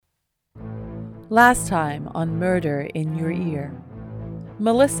Last time on Murder in Your Ear.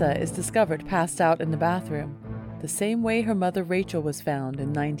 Melissa is discovered passed out in the bathroom, the same way her mother Rachel was found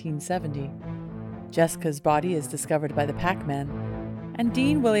in 1970. Jessica's body is discovered by the Pac-Man, and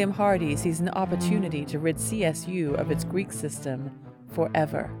Dean William Hardy sees an opportunity to rid CSU of its Greek system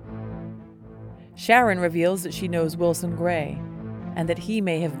forever. Sharon reveals that she knows Wilson Gray, and that he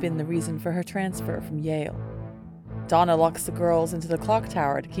may have been the reason for her transfer from Yale. Donna locks the girls into the clock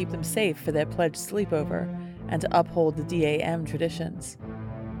tower to keep them safe for their pledged sleepover and to uphold the DAM traditions.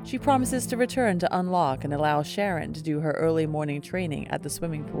 She promises to return to unlock and allow Sharon to do her early morning training at the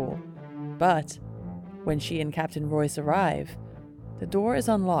swimming pool. But when she and Captain Royce arrive, the door is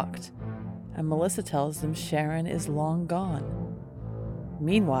unlocked, and Melissa tells them Sharon is long gone.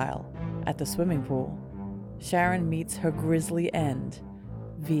 Meanwhile, at the swimming pool, Sharon meets her grisly end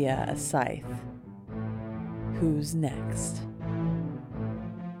via a scythe. Who's next?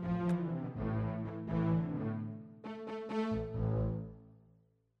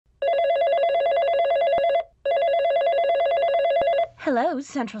 Hello,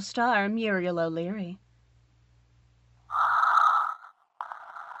 Central Star, Muriel O'Leary.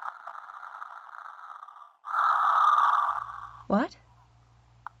 What?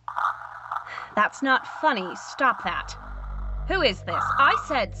 That's not funny. Stop that. Who is this? I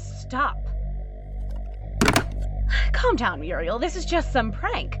said stop. Calm down, Muriel. This is just some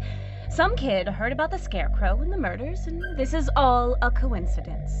prank. Some kid heard about the Scarecrow and the murders, and this is all a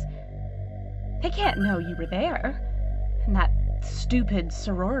coincidence. They can't know you were there, in that stupid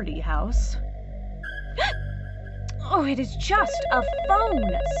sorority house. Oh, it is just a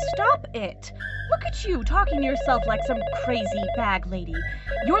phone. Stop it. Look at you, talking to yourself like some crazy bag lady.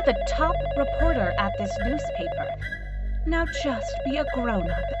 You're the top reporter at this newspaper. Now just be a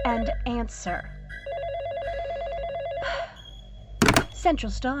grown-up and answer.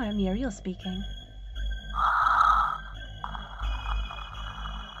 Central Star, Muriel speaking.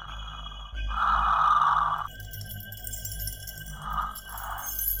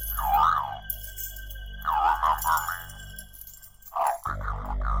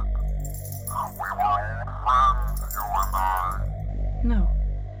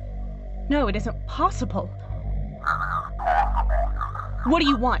 No, it isn't possible. What do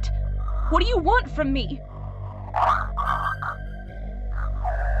you want? What do you want from me?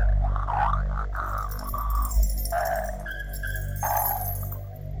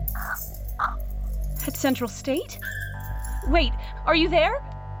 At Central State? Wait, are you there?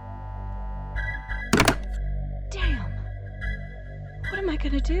 Damn. What am I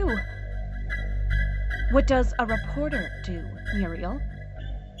gonna do? What does a reporter do, Muriel?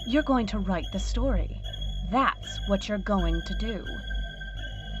 You're going to write the story. That's what you're going to do.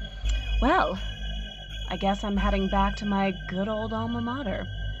 Well, I guess I'm heading back to my good old alma mater.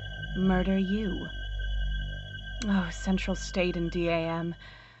 Murder You. Oh, Central State and DAM.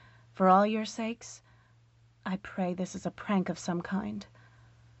 For all your sakes, I pray this is a prank of some kind.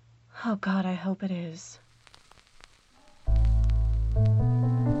 Oh God, I hope it is.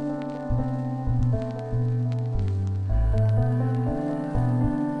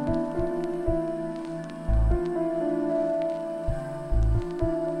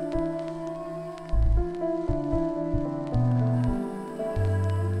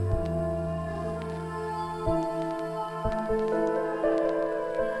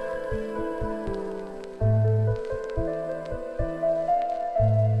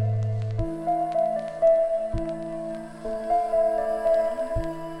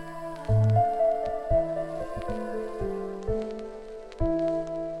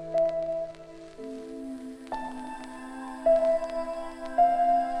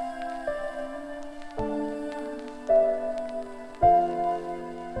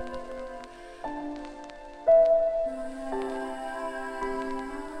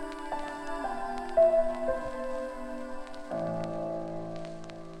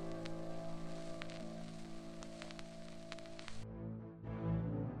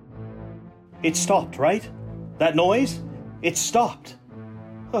 It stopped, right? That noise? It stopped.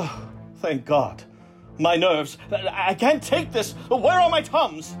 Oh, thank God. My nerves. I can't take this. Where are my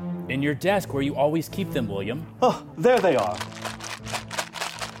Tums? In your desk where you always keep them, William. Oh, there they are.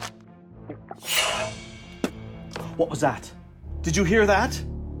 What was that? Did you hear that?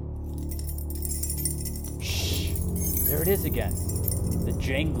 Shh. There it is again. The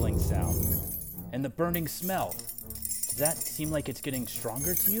jangling sound. And the burning smell. Does that seem like it's getting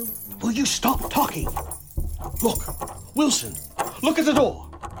stronger to you? Will you stop talking? Look, Wilson, look at the door.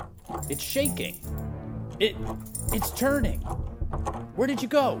 It's shaking. It's turning. Where did you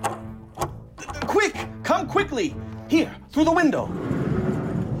go? Quick, come quickly. Here, through the window.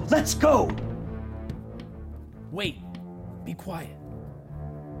 Let's go. Wait, be quiet.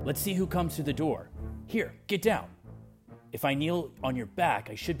 Let's see who comes through the door. Here, get down. If I kneel on your back,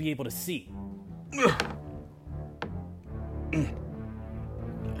 I should be able to see.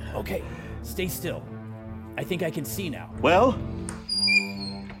 Okay, stay still. I think I can see now. Well?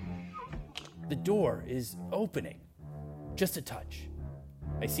 The door is opening. Just a touch.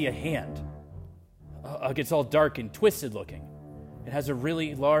 I see a hand. It's all dark and twisted looking. It has a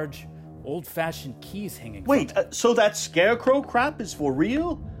really large, old-fashioned keys hanging. Wait, so that scarecrow crap is for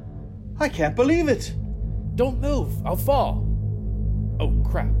real? I can't believe it. Don't move, I'll fall. Oh,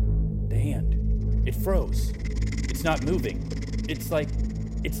 crap. The hand. It froze. It's not moving. It's like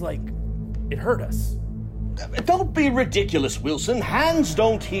it hurt us. Don't be ridiculous, Wilson. Hands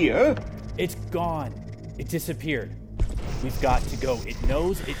don't hear. It's gone. It disappeared. We've got to go. It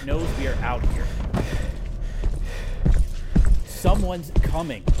knows we are out here. Someone's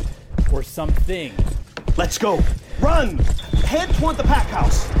coming. Or something. Let's go. Run! Head toward the pack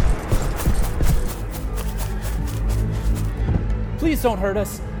house. Please don't hurt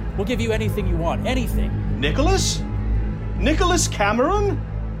us. We'll give you anything you want. Anything. Nicholas? Nicholas Cameron?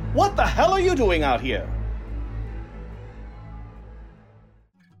 What the hell are you doing out here?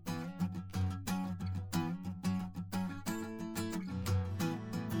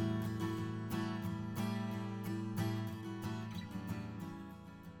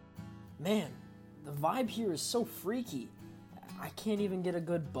 Man, the vibe here is so freaky. I can't even get a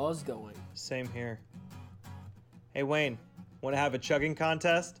good buzz going. Same here. Hey, Wayne, want to have a chugging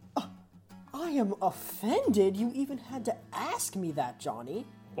contest? I am offended you even had to ask me that, Johnny.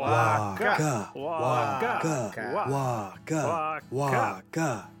 Waka, waka, waka,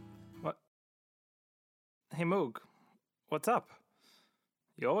 waka. What? Hey, Moog, what's up?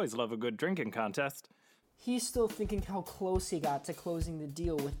 You always love a good drinking contest. He's still thinking how close he got to closing the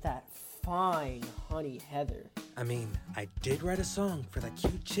deal with that fine Honey Heather. I mean, I did write a song for that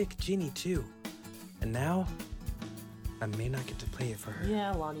cute chick, Ginny, too. And now, I may not get to play it for her.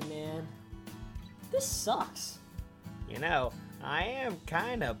 Yeah, Lonnie, man. This sucks. You know, I am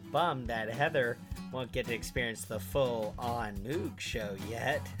kind of bummed that Heather won't get to experience the full-on Moog show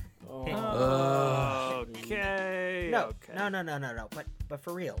yet. Okay. No. But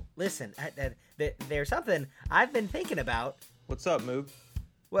for real, listen. There's something I've been thinking about. What's up, Moog?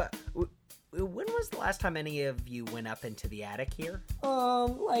 Well, when was the last time any of you went up into the attic here?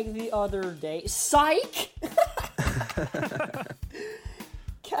 Like the other day. Psych!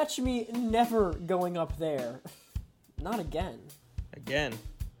 Catch me never going up there. Not again. Again?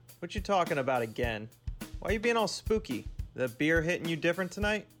 What you talking about again? Why are you being all spooky? The beer hitting you different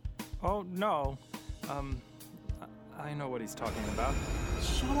tonight? Oh, no. I know what he's talking about.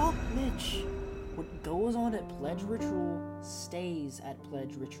 Shut up, Mitch. What goes on at Pledge Ritual stays at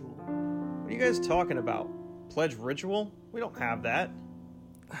Pledge Ritual. What are you guys talking about? Pledge Ritual? We don't have that.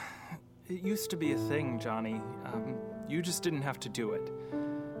 It used to be a thing, Johnny. You just didn't have to do it.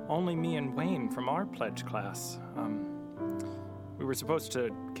 Only me and Wayne from our pledge class. We were supposed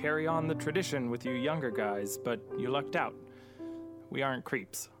to carry on the tradition with you younger guys, but you lucked out. We aren't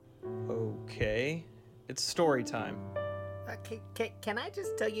creeps. Okay. It's story time. Can I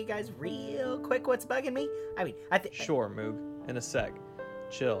just tell you guys real quick what's bugging me? I mean, Sure, Moog. In a sec.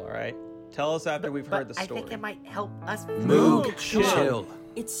 Chill, alright? Tell us after we've heard the story. I think it might help us. Moog, chill.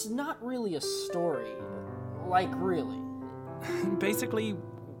 It's not really a story. Like, really. Basically,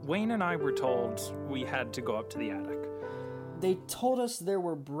 Wayne and I were told we had to go up to the attic. They told us there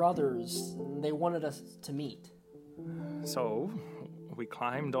were brothers, and they wanted us to meet. So, we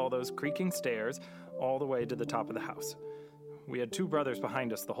climbed all those creaking stairs all the way to the top of the house. We had two brothers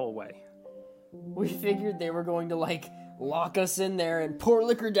behind us the whole way. We figured they were going to, lock us in there and pour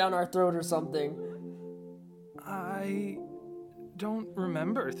liquor down our throat or something. I don't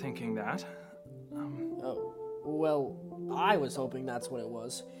remember thinking that. Oh, well, I was hoping that's what it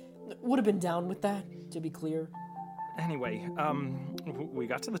was. Would have been down with that, to be clear. Anyway, we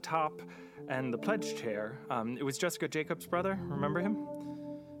got to the top, and the pledge chair, it was Jessica Jacobs' brother, remember him?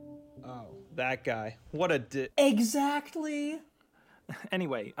 Oh, that guy. What a Exactly!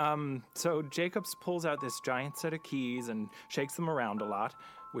 Anyway, so Jacobs pulls out this giant set of keys and shakes them around a lot,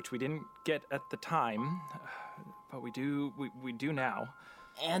 which we didn't get at the time, but we do now.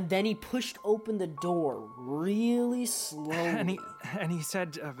 And then he pushed open the door really slowly. And he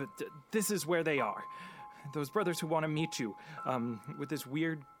said, this is where they are. Those brothers who want to meet you, with this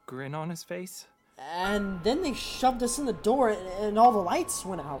weird grin on his face. And then they shoved us in the door and all the lights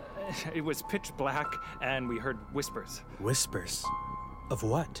went out. It was pitch black and we heard whispers. Whispers? Of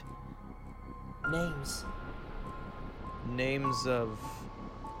what? Names. Names of...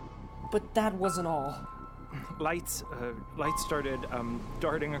 But that wasn't all. lights started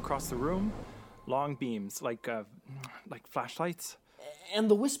darting across the room, long beams, like flashlights. And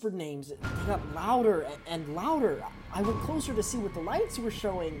the whispered names, they got louder and louder. I went closer to see what the lights were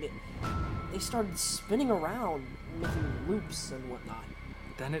showing. They started spinning around, making loops and whatnot.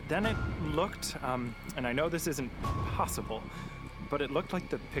 Then it looked, and I know this isn't possible, but it looked like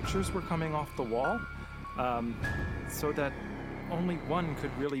the pictures were coming off the wall, so that only one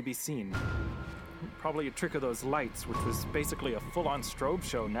could really be seen. Probably a trick of those lights, which was basically a full-on strobe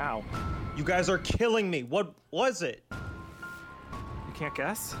show now. You guys are killing me. What was it? You can't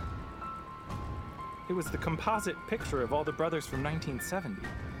guess? It was the composite picture of all the brothers from 1970.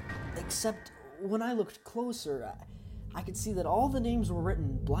 Except when I looked closer, I could see that all the names were written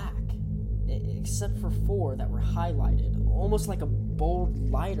in black, except for 4 that were highlighted, almost like a bold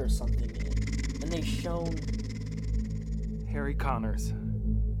light or something. And they shone... Harry Connors,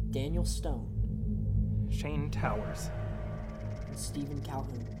 Daniel Stone, Shane Towers, and Stephen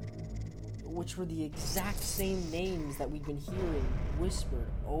Calhoun, which were the exact same names that we'd been hearing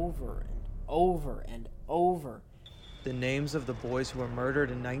whispered over and over and over. The names of the boys who were murdered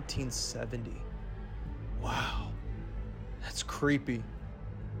in 1970. Wow. That's creepy.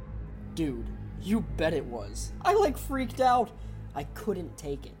 Dude, you bet it was. I freaked out. I couldn't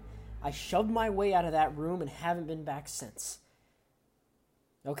take it. I shoved my way out of that room and haven't been back since.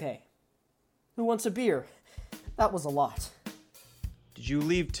 Okay. Who wants a beer? That was a lot. Did you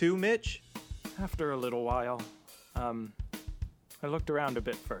leave too, Mitch? After a little while, I looked around a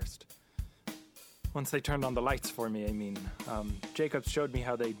bit first. Once they turned on the lights for me, Jacobs showed me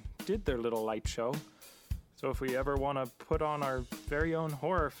how they did their little light show. So if we ever want to put on our very own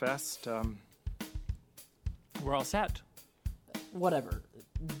horror fest, we're all set. Whatever.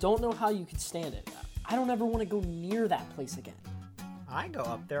 Don't know how you could stand it. I don't ever want to go near that place again. I go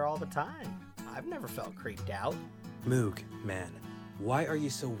up there all the time. I've never felt creeped out. Moog, man, why are you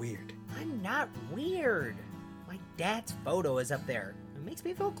so weird? I'm not weird. My dad's photo is up there. It makes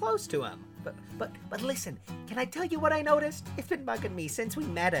me feel close to him. But listen, can I tell you what I noticed? It's been bugging me since we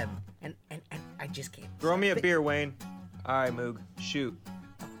met him. And I just can't. Throw me a beer, Wayne. All right, Moog, shoot.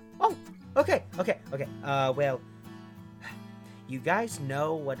 Oh, okay. Well, you guys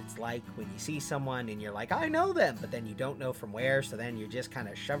know what it's like when you see someone and you're like, I know them, but then you don't know from where, so then you're just kind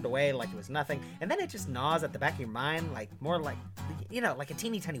of shoved away like it was nothing, and then it just gnaws at the back of your mind, like like a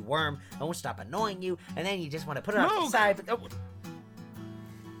teeny tiny worm. It won't stop annoying you, and then you just want to put it off the side. But,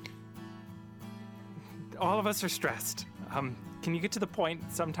 all of us are stressed. Can you get to the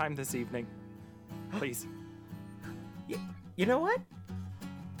point sometime this evening? Please. You know what?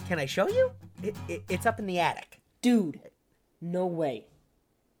 Can I show you? It's up in the attic. Dude, no way.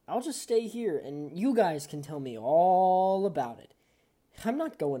 I'll just stay here and you guys can tell me all about it. I'm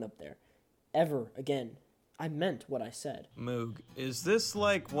not going up there. Ever again. I meant what I said. Moog, is this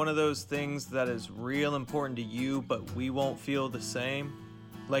like one of those things that is real important to you, but we won't feel the same?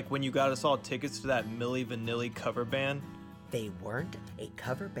 Like when you got us all tickets to that Milli Vanilli cover band? They weren't a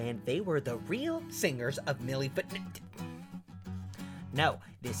cover band. They were the real singers of Milli Vanilli. No,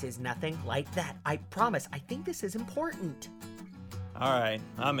 this is nothing like that. I promise. I think this is important. All right,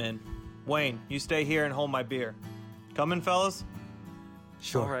 I'm in. Wayne, you stay here and hold my beer. Coming, fellas?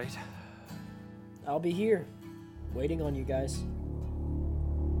 Sure. All right. I'll be here, waiting on you guys.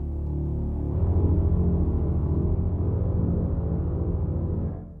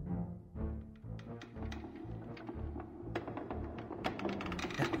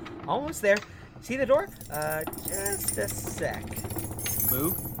 Almost there. See the door? Just a sec.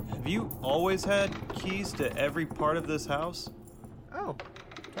 Moog, have you always had keys to every part of this house? Oh,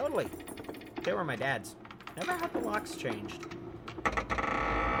 totally. They were my dad's. Never had the locks changed.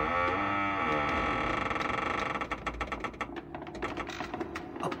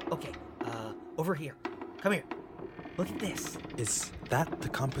 Oh, okay. Over here. Come here. Look at this. Is that the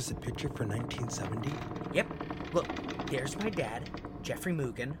composite picture for 1970? Yep. Look, there's my dad, Jeffrey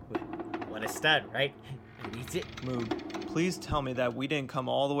Moogan. What a stud, right? And he's it. Moog, please tell me that we didn't come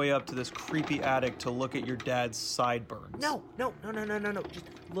all the way up to this creepy attic to look at your dad's sideburns. No. Just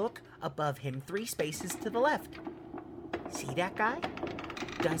look above him 3 spaces to the left. See that guy?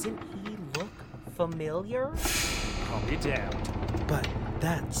 Doesn't he look familiar? I'll be damned. But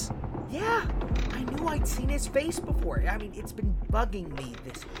that's... Yeah, I knew I'd seen his face before. I mean, it's been bugging me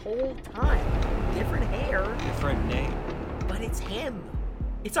this whole time. Different hair. Different name. But it's him.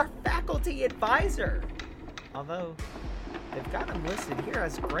 It's our faculty advisor. Although, they've got him listed here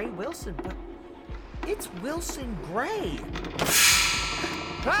as Gray Wilson, but it's Wilson Gray.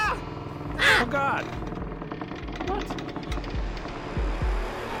 Ah! Oh, God. What?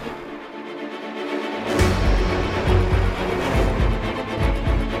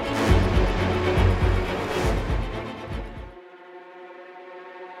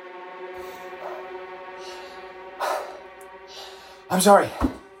 sorry.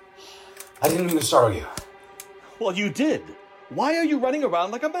 I didn't mean to startle you. Well, you did. Why are you running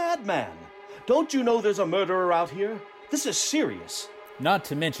around like a madman? Don't you know there's a murderer out here? This is serious. Not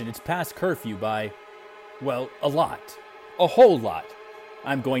to mention, it's past curfew by, well, a lot. A whole lot.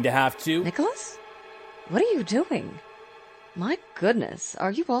 I'm going to have to... Nicholas? What are you doing? My goodness,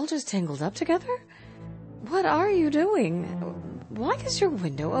 are you all just tangled up together? What are you doing? Why is your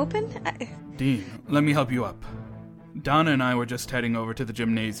window open? Dean, let me help you up. Donna and I were just heading over to the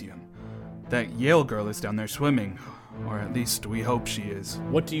gymnasium. That Yale girl is down there swimming, or at least we hope she is.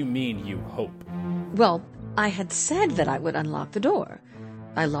 What do you mean, you hope? Well, I had said that I would unlock the door.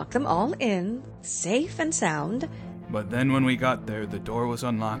 I locked them all in, safe and sound. But then when we got there, the door was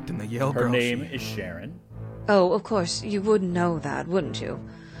unlocked and the Yale girl... Her name is Sharon. Oh, of course, you would know that, wouldn't you?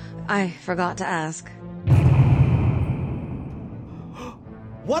 I forgot to ask.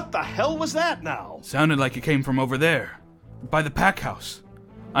 What the hell was that now? Sounded like it came from over there, by the pack house.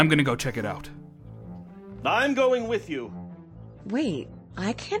 I'm gonna go check it out. I'm going with you. Wait,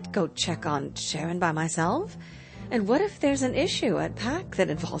 I can't go check on Sharon by myself. And what if there's an issue at PAC that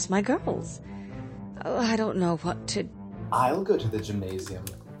involves my girls? Oh, I don't know what to... I'll go to the gymnasium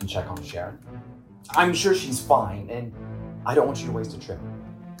and check on Sharon. I'm sure she's fine, and I don't want you to waste a trip.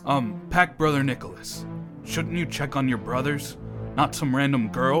 Pack brother Nicholas. Shouldn't you check on your brothers? Not some random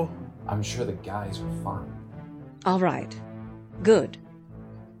girl? I'm sure the guys are fine. All right. Good.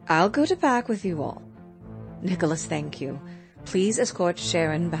 I'll go to PAC with you all. Nicholas, thank you. Please escort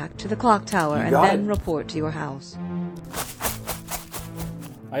Sharon back to the clock tower and then report to your house.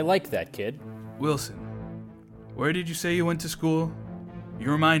 I like that kid. Wilson, where did you say you went to school?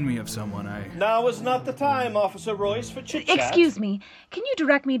 You remind me of someone Now is not the time, Officer Royce, for chit-chat. Excuse me, can you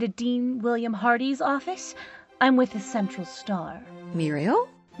direct me to Dean William Hardy's office? I'm with the Central Star. Muriel?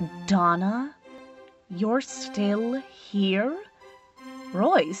 Donna? You're still here?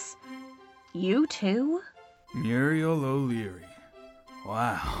 Royce? You too? Muriel O'Leary.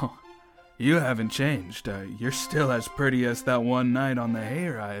 Wow. You haven't changed. You're still as pretty as that one night on the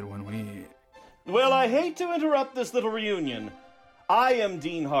hayride when we... Well, I hate to interrupt this little reunion. I am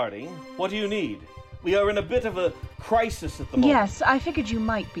Dean Harding. What do you need? We are in a bit of a crisis at the moment. Yes, I figured you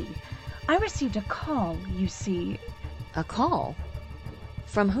might be. I received a call, you see. A call?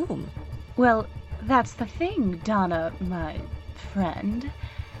 From whom? Well, that's the thing, Donna, my friend.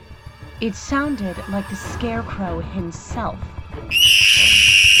 It sounded like the Scarecrow himself.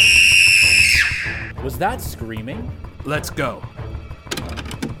 Was that screaming? Let's go.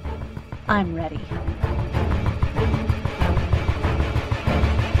 I'm ready.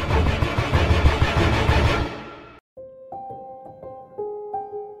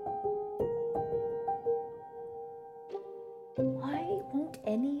 Why won't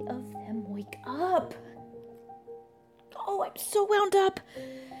any of them wake up? Oh, I'm so wound up.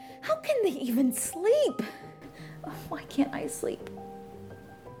 How can they even sleep? Oh, why can't I sleep?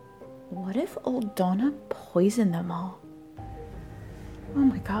 What if old Donna poisoned them all? Oh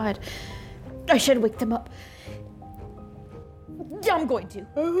my god. I should wake them up. I'm going to.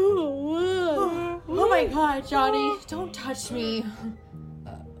 Oh my god, Johnny, don't touch me.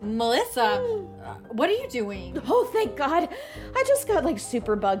 Melissa, what are you doing? Oh, thank god. I just got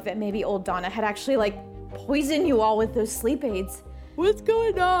super bugged that maybe old Donna had actually poisoned you all with those sleep aids. What's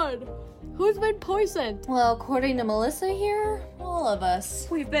going on? Who's been poisoned? Well, according to Melissa here, all of us.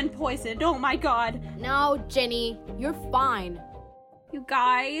 We've been poisoned. Oh my god. No, Jenny, you're fine. You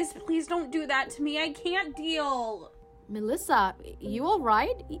guys, please don't do that to me. I can't deal. Melissa, you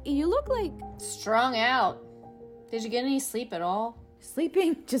alright? You look strung out. Did you get any sleep at all?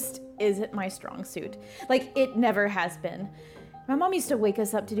 Sleeping just isn't my strong suit. It never has been. My mom used to wake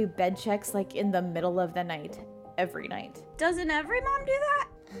us up to do bed checks in the middle of the night. Every night. Doesn't every mom do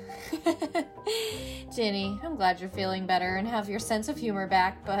that? Jenny, I'm glad you're feeling better and have your sense of humor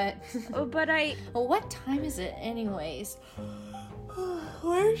back, but... Well, what time is it anyways?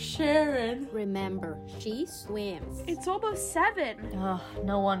 Where's Sharon? Remember, she swims. It's almost 7. Oh,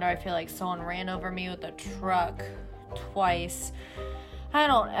 no wonder I feel like someone ran over me with a truck. Twice. I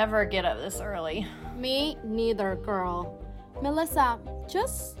don't ever get up this early. Me neither, girl. Melissa,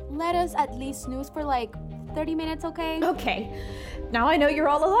 just let us at least snooze for 30 minutes, okay? Okay. Now I know you're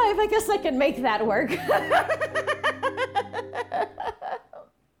all alive. I guess I can make that work.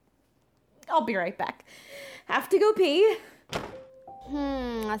 I'll be right back. Have to go pee.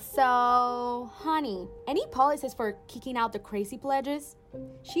 So, honey, any policies for kicking out the crazy pledges?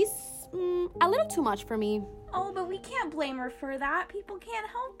 She's a little too much for me. Oh, but we can't blame her for that. People can't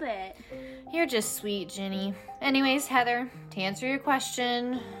help it. You're just sweet, Jenny. Anyways, Heather, to answer your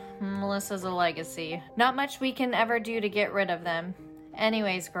question, Melissa's a legacy. Not much we can ever do to get rid of them.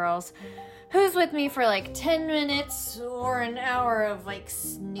 Anyways, girls, who's with me for like 10 minutes or an hour of like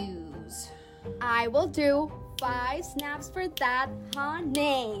snooze? I will do 5 snaps for that,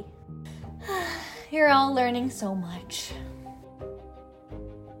 honey. You're all learning so much.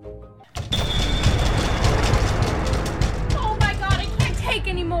 Oh my god, I can't take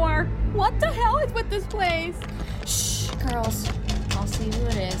anymore. What the hell is with this place? Shh, girls. I'll see who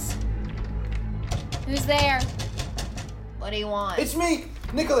it is. Who's there? What do you want? It's me,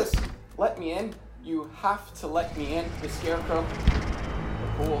 Nicholas. Let me in. You have to let me in, the Scarecrow.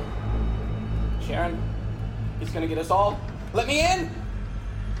 The pool. Sharon, he's gonna get us all. Let me in!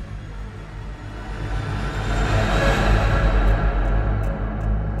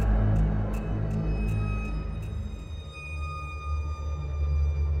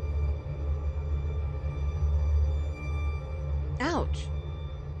 Ouch.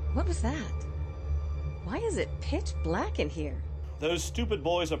 What was that? Why is it pitch black in here? Those stupid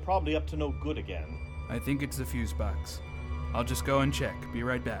boys are probably up to no good again. I think it's the fuse box. I'll just go and check. Be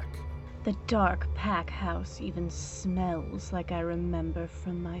right back. The dark pack house even smells like I remember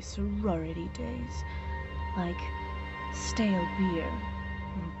from my sorority days. Like stale beer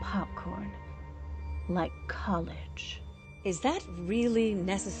and popcorn. Like college. Is that really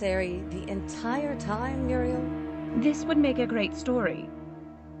necessary the entire time, Muriel? This would make a great story.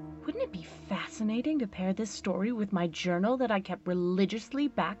 Wouldn't it be fascinating to pair this story with my journal that I kept religiously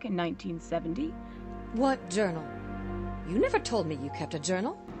back in 1970? What journal? You never told me you kept a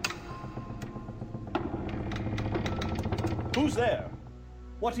journal. Who's there?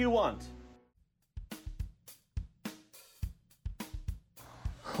 What do you want?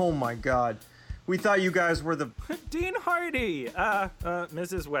 Oh my god. We thought you guys were the... Dean Hardy!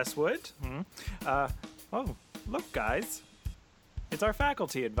 Mrs. Westwood. Oh, look, guys. It's our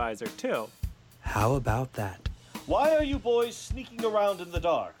faculty advisor, too. How about that? Why are you boys sneaking around in the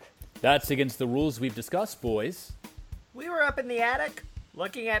dark? That's against the rules we've discussed, boys. We were up in the attic,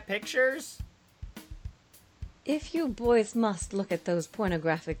 looking at pictures. If you boys must look at those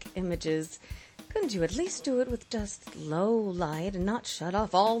pornographic images, couldn't you at least do it with just low light and not shut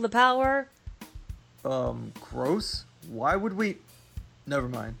off all the power? Gross? Why would we... Never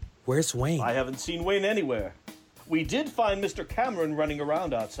mind. Where's Wayne? I haven't seen Wayne anywhere. We did find Mr. Cameron running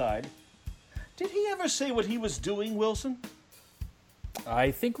around outside. Did he ever say what he was doing, Wilson?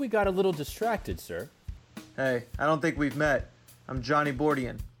 I think we got a little distracted, sir. Hey, I don't think we've met. I'm Johnny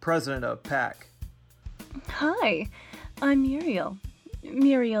Bordian, president of PAC. Hi, I'm Muriel.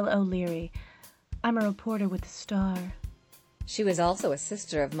 Muriel O'Leary. I'm a reporter with the Star. She was also a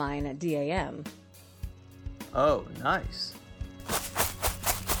sister of mine at DAM. Oh, nice.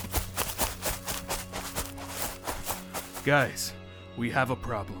 Guys, we have a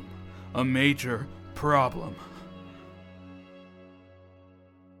problem. A major problem.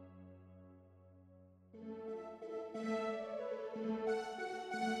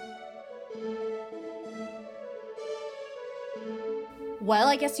 Well,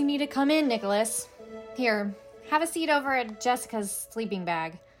 I guess you need to come in, Nicholas. Here, have a seat over at Jessica's sleeping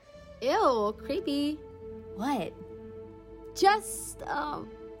bag. Ew, creepy. What? Just,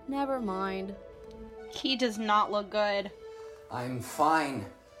 never mind. He does not look good. I'm fine.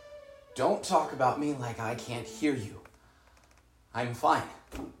 Don't talk about me like I can't hear you. I'm fine.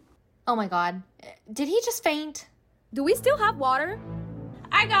 Oh my god. Did he just faint? Do we still have water?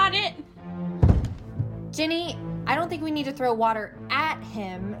 I got it. Ginny, I don't think we need to throw water at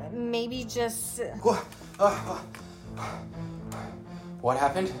him. Maybe just... What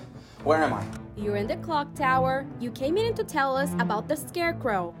happened? Where am I? You're in the clock tower. You came in to tell us about the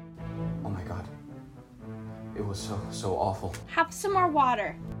Scarecrow. Oh my god. It was so awful. Have some more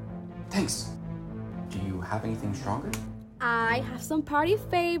water. Thanks. Do you have anything stronger? I have some party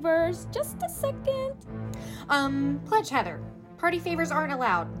favors. Just a second. Pledge, Heather. Party favors aren't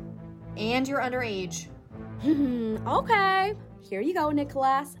allowed. And you're underage. Okay. Here you go,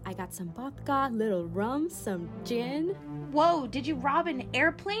 Nicholas. I got some vodka, little rum, some gin. Whoa, did you rob an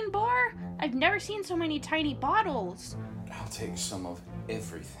airplane bar? I've never seen so many tiny bottles. I'll take some of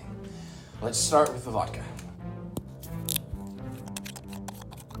everything. Let's start with the vodka.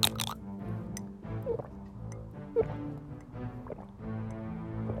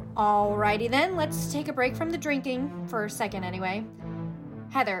 Alrighty then, let's take a break from the drinking, for a second anyway.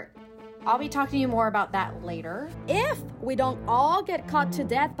 Heather, I'll be talking to you more about that later. If we don't all get caught to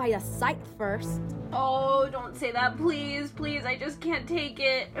death by a scythe first. Oh, don't say that, please. Please, I just can't take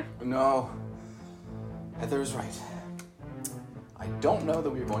it. No. Heather's right. I don't know that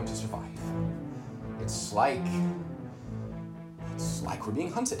we're going to survive. It's like we're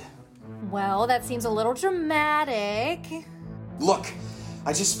being hunted. Well, that seems a little dramatic. Look,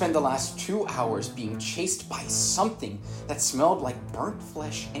 I just spent the last 2 hours being chased by something that smelled like burnt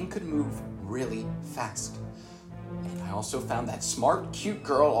flesh and could move really fast. And I also found that smart, cute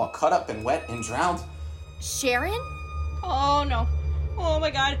girl all cut up and wet and drowned. Sharon? Oh no. Oh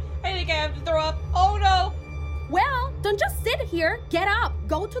my god. I think I have to throw up. Oh no. Well, don't just sit here. Get up.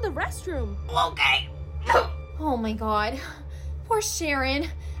 Go to the restroom. Okay. Oh my god. Poor Sharon.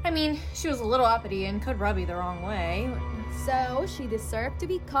 I mean, she was a little uppity and could rub you the wrong way. So she deserved to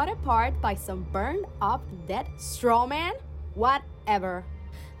be cut apart by some burned up dead straw man? Whatever.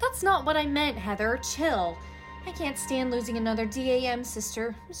 That's not what I meant, Heather. Chill. I can't stand losing another DAM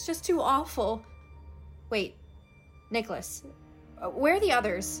sister. It's just too awful. Wait, Nicholas, where are the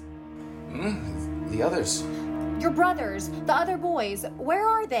others? The others? Your brothers, the other boys, where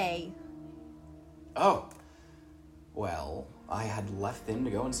are they? Oh. Well, I had left them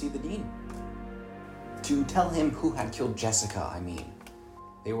to go and see the dean. To tell him who had killed Jessica, I mean.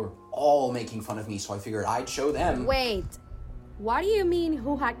 They were all making fun of me, so I figured I'd show them. Wait, what do you mean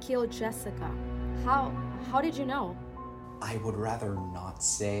who had killed Jessica? How did you know? I would rather not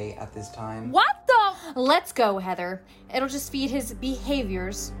say at this time. What the? Let's go, Heather. It'll just feed his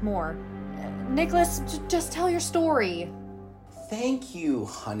behaviors more. Nicholas, just tell your story. Thank you,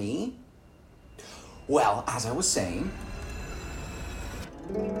 honey. Well, as I was saying...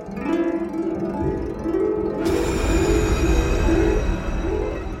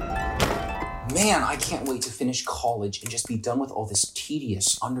 Man, I can't wait to finish college and just be done with all this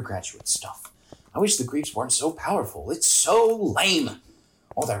tedious undergraduate stuff. I wish the Greeks weren't so powerful. It's so lame.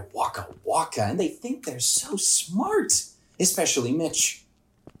 All their waka waka, and they think they're so smart. Especially Mitch.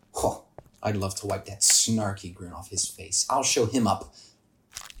 Oh, I'd love to wipe that snarky grin off his face. I'll show him up.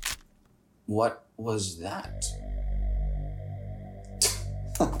 What was that?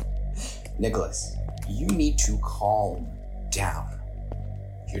 Nicholas, you need to calm down.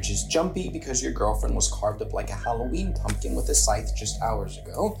 You're just jumpy because your girlfriend was carved up like a Halloween pumpkin with a scythe just hours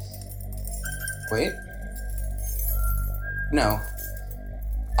ago. Wait. No.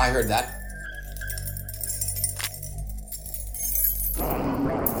 I heard that.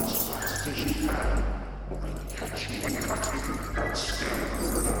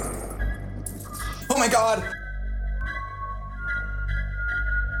 Oh my god!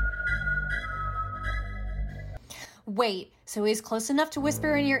 Wait, so he's close enough to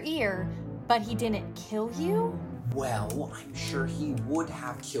whisper in your ear, but he didn't kill you? Well, I'm sure he would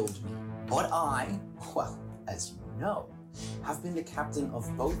have killed me. But I, well, as you know, have been the captain of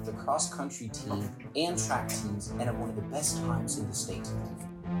both the cross-country team and track teams and at one of the best times in the state.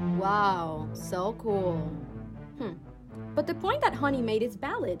 Wow, so cool. But the point that Honey made is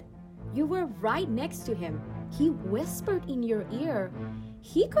valid. You were right next to him. He whispered in your ear.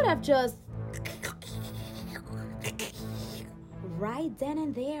 He could have just... right then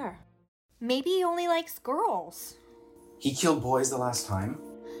and there. Maybe he only likes girls. He killed boys the last time.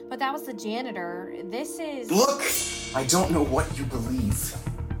 But that was the janitor. This is... Look! I don't know what you believe,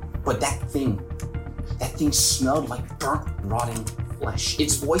 but that thing smelled like burnt, rotting flesh.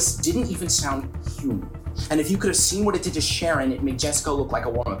 Its voice didn't even sound human. And if you could have seen what it did to Sharon, it made Jessica look like a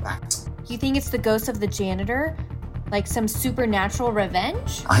warm-up act. You think it's the ghost of the janitor? Like some supernatural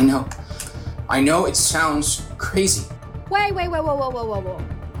revenge? I know it sounds crazy. Wait, whoa.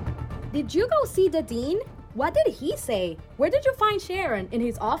 Did you go see the dean? What did he say? Where did you find Sharon? In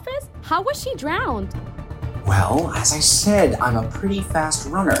his office? How was she drowned? Well, as I said, I'm a pretty fast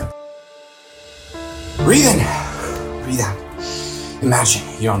runner. Breathe in, breathe out. Imagine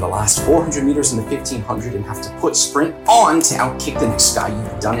you're on the last 400 meters in the 1500 and have to put sprint on to outkick the next guy.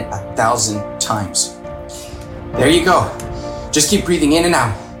 You've done it 1,000 times. There you go. Just keep breathing in and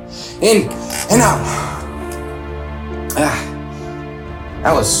out. In and out.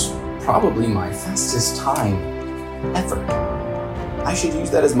 That was probably my fastest time ever. I should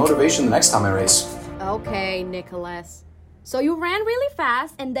use that as motivation the next time I race. Okay, Nicholas. So you ran really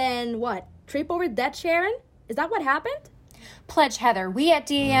fast and then what? Trip over dead Sharon? Is that what happened? Pledge, Heather, we at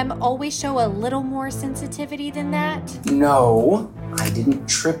DAM always show a little more sensitivity than that. No, I didn't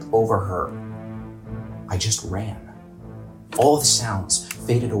trip over her. I just ran. All the sounds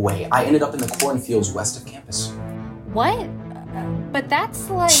faded away. I ended up in the cornfields west of campus. What? But that's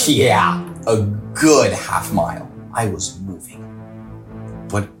like... Yeah, a good half mile. I was moving.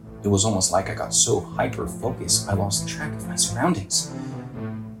 But it was almost like I got so hyper-focused I lost track of my surroundings.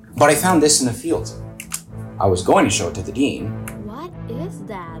 But I found this in the field. I was going to show it to the dean. What is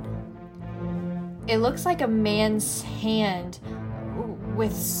that? It looks like a man's hand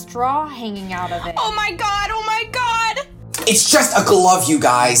with straw hanging out of it. Oh my god! It's just a glove, you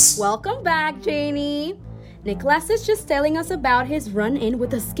guys! Welcome back, Janie. Nicholas is just telling us about his run-in with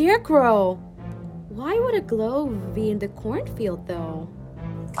the scarecrow. Why would a globe be in the cornfield, though?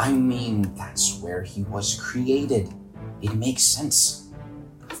 I mean, that's where he was created. It makes sense.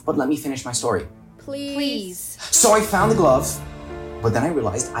 But let me finish my story. Please. So I found the glove, but then I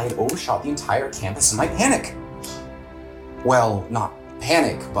realized I had overshot the entire campus in my panic. Well, not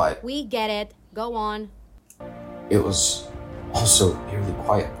panic, but We get it. Go on. it was also eerily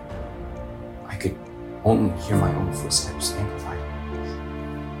quiet. I could only hear my own footsteps amplified.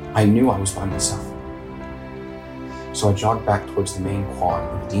 I knew I was by myself. So I jogged back towards the main quad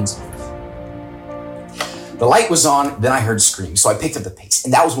in the dean's office. The light was on, then I heard screams, so I picked up the pace,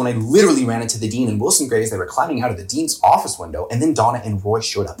 and that was when I literally ran into the dean and Wilson Gray as they were climbing out of the dean's office window, and then Donna and Roy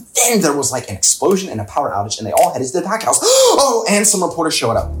showed up. Then there was like an explosion and a power outage, and they all headed to the pack house. Oh, and some reporter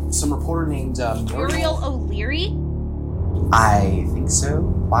showed up. Some reporter named Muriel O'Leary? I think so.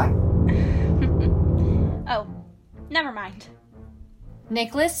 Why? Oh, never mind.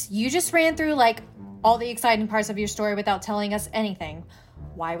 Nicholas, you just ran through like all the exciting parts of your story without telling us anything.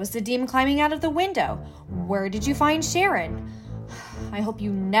 Why was the demon climbing out of the window? Where did you find Sharon? I hope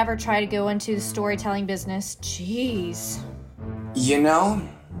you never try to go into the storytelling business. Jeez. You know,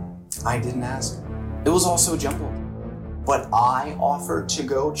 I didn't ask. It was all so jumbled. But I offered to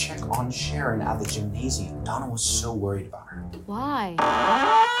go check on Sharon at the gymnasium. Donna was so worried about her. Why?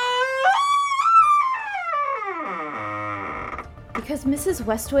 Because Mrs.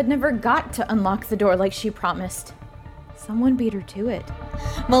 Westwood never got to unlock the door like she promised. Someone beat her to it.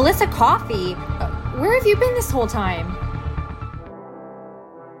 Melissa Coffee, where have you been this whole time?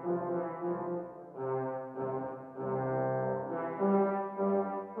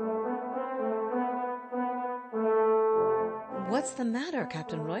 What's the matter,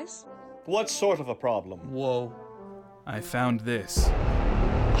 Captain Royce? What sort of a problem? Whoa. I found this.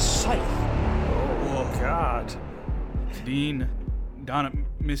 A scythe. Oh, God. Dean, Donna,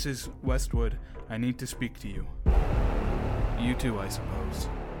 Mrs. Westwood, I need to speak to you. You too, I suppose.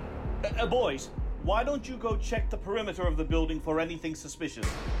 Boys, why don't you go check the perimeter of the building for anything suspicious?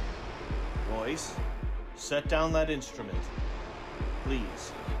 Boys, set down that instrument.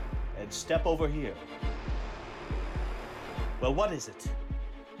 Please. And step over here. Well, what is it?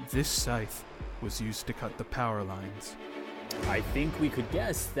 This scythe was used to cut the power lines. I think we could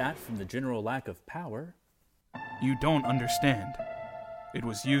guess that from the general lack of power. You don't understand. It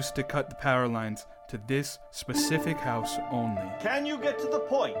was used to cut the power lines to this specific house only. Can you get to the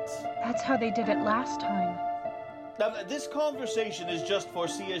point? That's how they did it last time. Now, this conversation is just for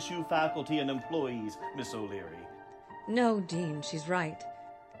CSU faculty and employees, Miss O'Leary. No, Dean, she's right.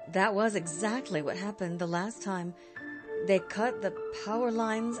 That was exactly what happened the last time. They cut the power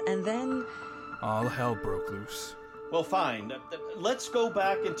lines and then... All hell broke loose. Well, fine. Let's go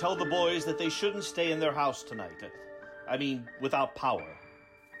back and tell the boys that they shouldn't stay in their house tonight. I mean, without power.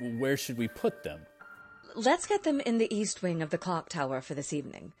 Well, where should we put them? Let's get them in the east wing of the clock tower for this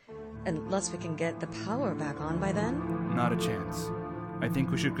evening. Unless we can get the power back on by then. Not a chance. I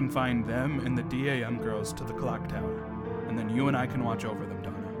think we should confine them and the DAM girls to the clock tower. And then you and I can watch over them,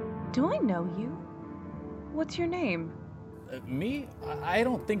 Donna. Do I know you? What's your name? Me? I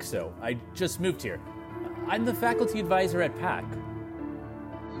don't think so. I just moved here. I'm the faculty advisor at PAC.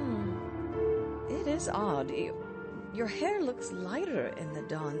 It is odd. Your hair looks lighter in the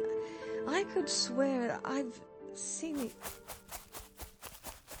dawn. I could swear I've seen you.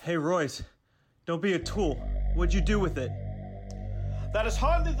 Hey, Royce, don't be a tool. What'd you do with it? That is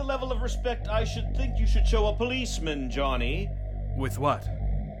hardly the level of respect I should think you should show a policeman, Johnny. With what?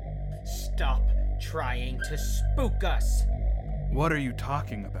 Stop trying to spook us. What are you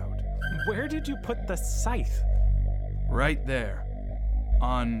talking about? Where did you put the scythe? Right there.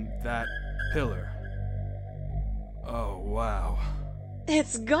 On that pillar. Oh, wow.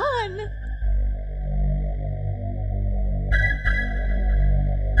 It's gone!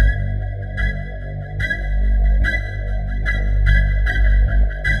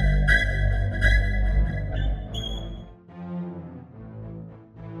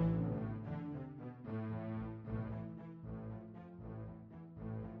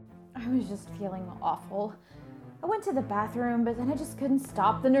 I was just feeling awful. I went to the bathroom, but then I just couldn't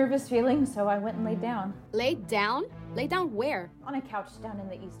stop the nervous feeling, so I went and laid down. Laid down? Lay down where? On a couch down in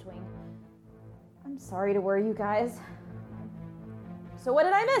the east wing. I'm sorry to worry you guys. So what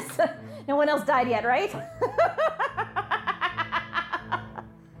did I miss? No one else died yet, right?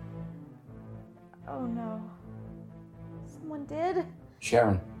 Oh no. Someone did?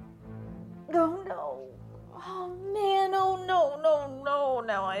 Sharon. Oh no. Oh man, oh no, no, no.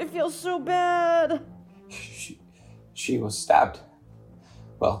 Now I feel so bad. She was stabbed.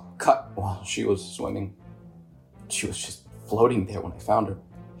 Well, cut while she was swimming. She was just floating there when I found her.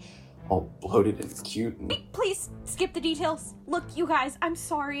 All bloated and cute and... Please skip the details. Look, you guys, I'm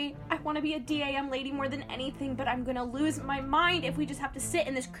sorry. I want to be a DAM lady more than anything, but I'm gonna lose my mind if we just have to sit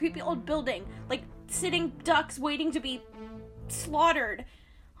in this creepy old building, like sitting ducks waiting to be slaughtered.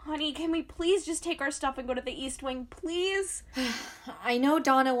 Honey, can we please just take our stuff and go to the East Wing, please? I know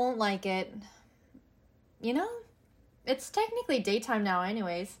Donna won't like it. You know, it's technically daytime now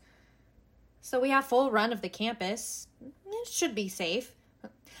anyways. So we have full run of the campus. It should be safe.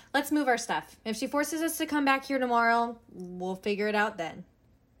 Let's move our stuff. If she forces us to come back here tomorrow, we'll figure it out then.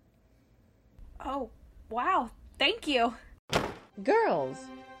 Oh, wow. Thank you. Girls,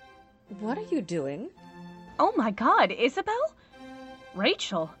 what are you doing? Oh my god, Isabel?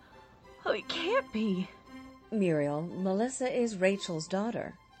 Rachel? Oh, it can't be. Muriel, Melissa is Rachel's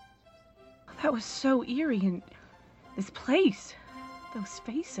daughter. That was so eerie, and this place, those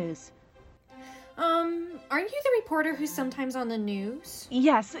faces. Aren't you the reporter who's sometimes on the news?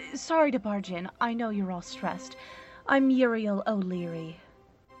 Yes, sorry to barge in. I know you're all stressed. I'm Muriel O'Leary.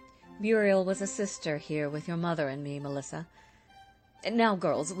 Muriel was a sister here with your mother and me, Melissa. Now,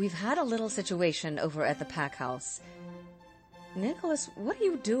 girls, we've had a little situation over at the pack house. Nicholas, what are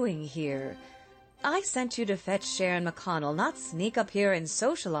you doing here? I sent you to fetch Sharon McConnell, not sneak up here and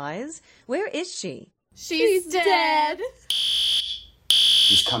socialize. Where is she? She's dead.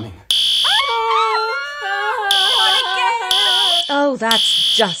 She's coming. Oh,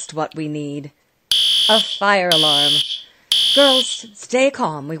 that's just what we need. A fire alarm. Girls, stay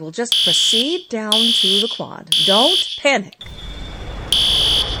calm. We will just proceed down to the quad. Don't panic.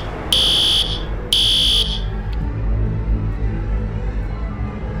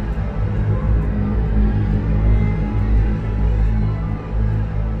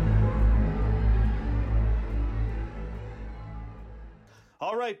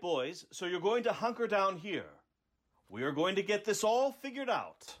 All right, boys, so you're going to hunker down here. We are going to get this all figured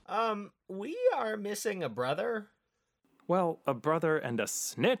out. We are missing a brother. Well, a brother and a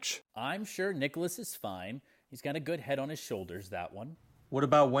snitch. I'm sure Nicholas is fine. He's got a good head on his shoulders, that one. What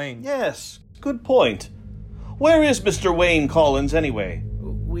about Wayne? Yes, good point. Where is Mr. Wayne Collins, anyway?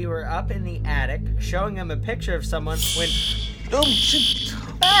 We were up in the attic, showing him a picture of someone when... Oh, shit.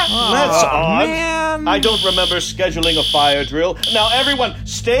 That's odd. Man. I don't remember scheduling a fire drill. Now, everyone,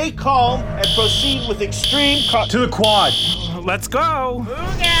 stay calm and proceed with extreme to the quad. Let's go.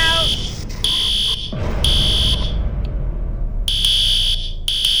 Move out.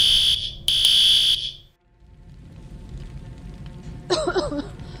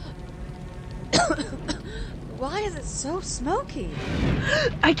 Why is it so smoky?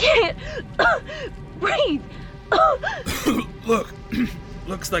 I can't breathe. Look,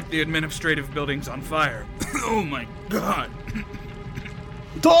 looks like the administrative building's on fire. Oh my god.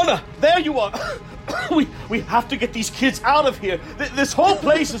 Donna, there you are. We have to get these kids out of here. This whole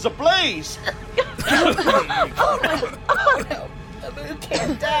place is ablaze. Oh no, I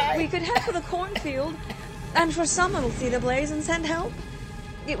can't die. We could head for the cornfield. I'm sure someone will see the blaze and send help.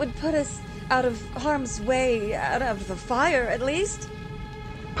 It would put us out of harm's way, out of the fire at least.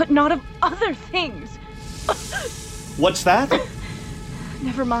 But not of other things. What's that?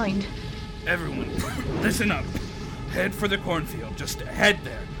 Never mind. Everyone, listen up. Head for the cornfield. Just head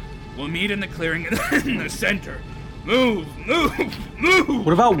there. We'll meet in the clearing in the center. Move, move, move!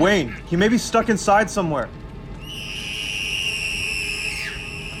 What about Wayne? He may be stuck inside somewhere.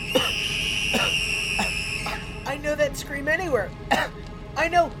 I know that scream anywhere. I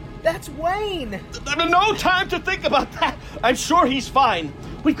know, that's Wayne. No time to think about that. I'm sure he's fine.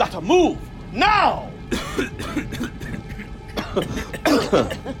 We've got to move now.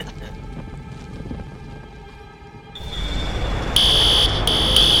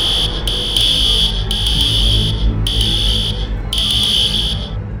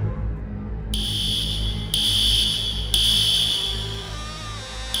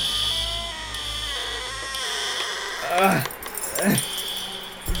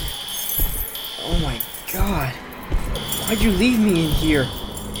 Oh my god. Why'd you leave me in here?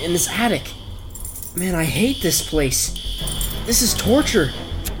 In this attic? Man, I hate this place. This is torture.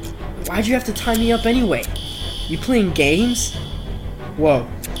 Why'd you have to tie me up anyway? You playing games? Whoa.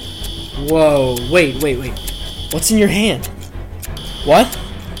 Whoa, wait. What's in your hand? What?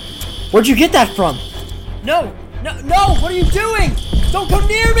 Where'd you get that from? No! What are you doing? Don't come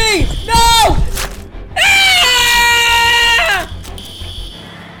near me! No!